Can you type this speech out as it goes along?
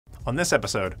On this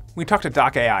episode, we talk to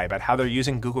doc.ai about how they're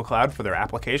using Google Cloud for their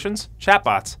applications,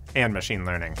 chatbots, and machine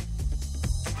learning.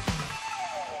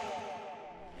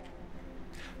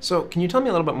 So can you tell me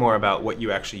a little bit more about what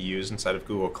you actually use inside of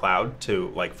Google Cloud to,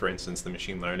 like, for instance, the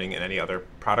machine learning and any other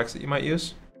products that you might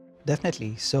use?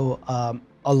 Definitely. So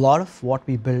a lot of what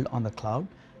we build on the cloud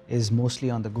is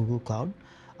mostly on the Google Cloud.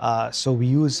 So we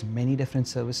use many different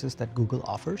services that Google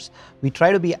offers. We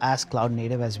try to be as cloud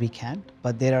native as we can,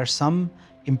 but there are some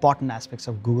important aspects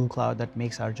of Google Cloud that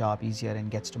makes our job easier and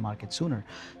gets to market sooner.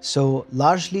 So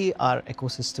largely our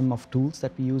ecosystem of tools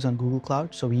that we use on Google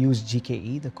Cloud. So we use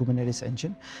GKE, the Kubernetes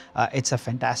engine. It's a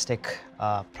fantastic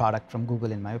product from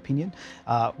Google, in my opinion.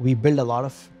 We build a lot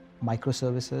of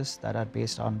microservices that are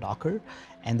based on Docker,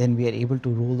 and then we are able to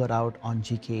roll that out on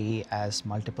GKE as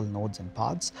multiple nodes and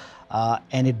pods.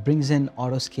 And it brings in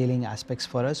auto-scaling aspects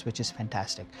for us, which is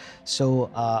fantastic.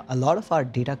 So a lot of our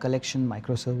data collection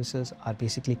microservices are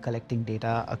basically collecting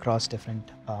data across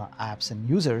different apps and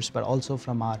users, but also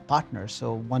from our partners.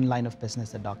 So one line of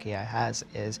business that doc.ai has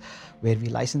is where we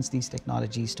license these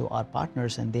technologies to our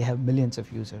partners, and they have millions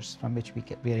of users from which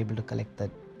we are able to collect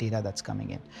the data that's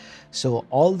coming in. So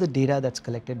all the data that's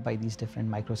collected by these different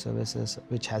microservices,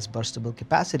 which has burstable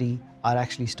capacity, are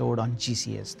actually stored on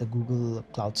GCS, the Google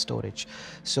Cloud Storage.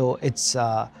 So it's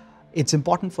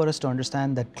important for us to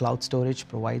understand that cloud storage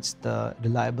provides the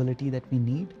reliability that we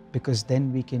need, because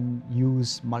then we can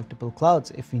use multiple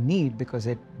clouds if we need, because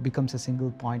it becomes a single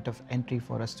point of entry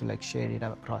for us to share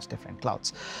data across different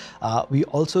clouds. We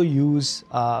also use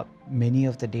many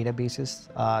of the databases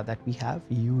that we have.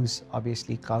 We use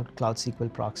obviously Cloud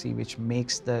SQL Proxy, which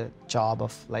makes the job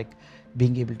of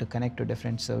being able to connect to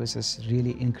different services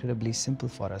really incredibly simple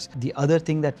for us. The other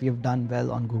thing that we have done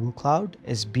well on Google Cloud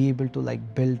is be able to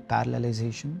build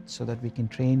parallelization so that we can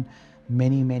train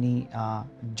many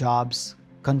jobs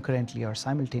concurrently or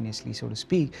simultaneously, so to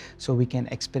speak, so we can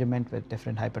experiment with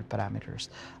different hyperparameters.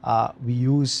 We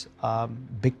use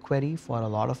BigQuery for a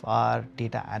lot of our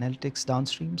data analytics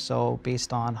downstream. So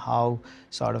based on how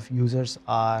sort of users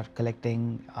are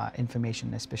collecting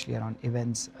information, especially around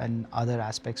events and other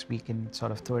aspects, we can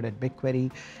sort of throw it at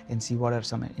BigQuery and see what are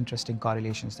some interesting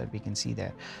correlations that we can see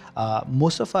there.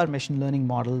 Most of our machine learning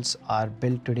models are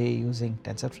built today using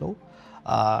TensorFlow.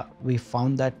 We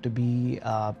found that to be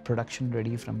production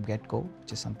ready from get-go,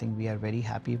 which is something we are very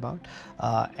happy about.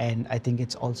 And I think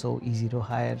it's also easy to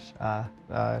hire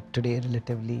today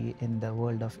relatively in the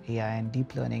world of AI and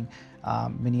deep learning.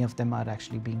 Many of them are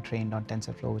actually being trained on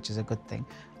TensorFlow, which is a good thing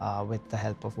with the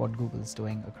help of what Google is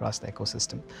doing across the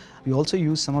ecosystem. We also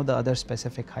use some of the other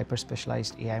specific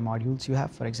hyper-specialized AI modules you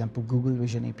have. For example, Google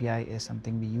Vision API is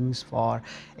something we use for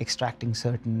extracting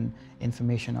certain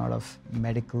information out of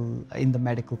in the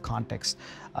medical context,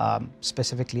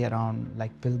 specifically around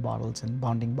pill bottles and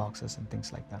bounding boxes and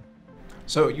things like that.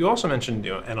 So you also mentioned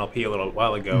NLP a little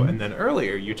while ago, and then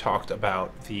earlier you talked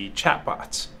about the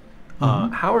chatbots.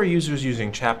 How are users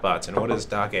using chatbots, and what is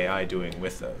doc.ai doing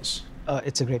with those?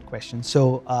 It's a great question.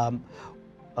 So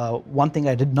one thing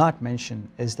I did not mention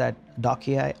is that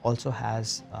doc.ai also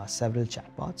has several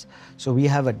chatbots. So we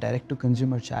have a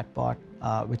direct-to-consumer chatbot,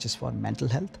 which is for mental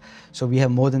health. So we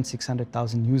have more than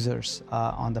 600,000 users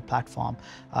on the platform.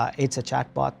 It's a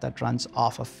chatbot that runs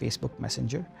off of Facebook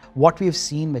Messenger. What we've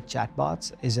seen with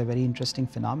chatbots is a very interesting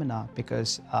phenomena,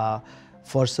 because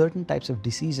for certain types of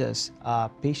diseases,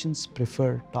 patients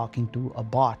prefer talking to a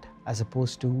bot as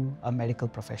opposed to a medical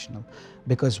professional,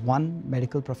 because one,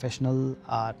 medical professional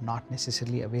are not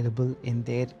necessarily available in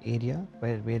their area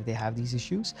where they have these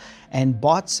issues, and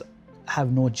bots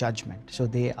have no judgment, so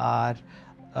they are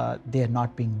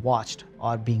not being watched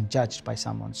or being judged by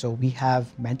someone. So we have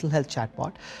mental health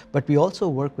chatbot, but we also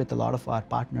work with a lot of our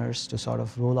partners to sort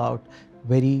of roll out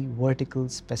very vertical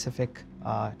specific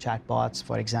chatbots,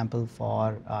 for example,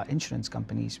 for insurance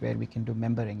companies, where we can do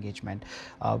member engagement.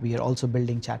 We are also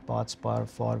building chatbots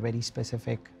for very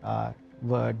specific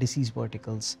disease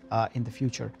verticals in the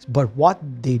future. But what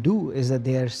they do is that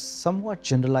they are somewhat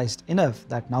generalized enough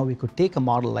that now we could take a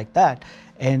model like that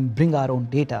and bring our own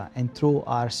data and throw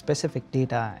our specific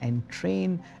data and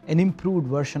train an improved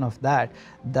version of that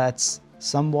that's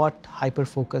somewhat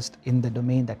hyper-focused in the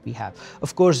domain that we have.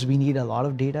 Of course, we need a lot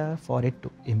of data for it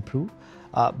to improve.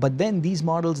 But then these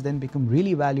models then become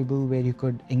really valuable, where you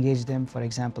could engage them, for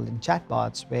example, in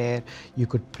chatbots, where you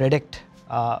could predict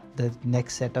the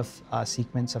next set of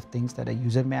sequence of things that a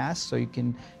user may ask, so you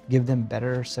can give them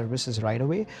better services right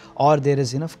away, or there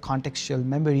is enough contextual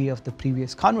memory of the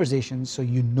previous conversations so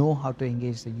you know how to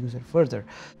engage the user further.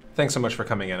 Thanks so much for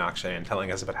coming in, Akshay, and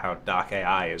telling us about how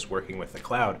doc.ai is working with the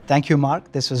cloud. Thank you, Mark.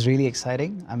 This was really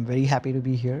exciting. I'm very happy to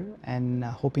be here and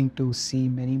hoping to see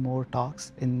many more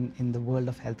talks in the world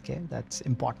of healthcare that's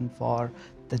important for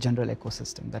the general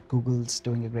ecosystem that Google's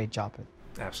doing a great job with.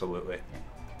 Absolutely.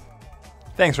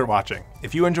 Thanks for watching.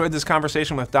 If you enjoyed this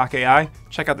conversation with doc.ai,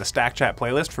 check out the Stack Chat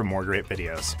playlist for more great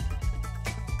videos.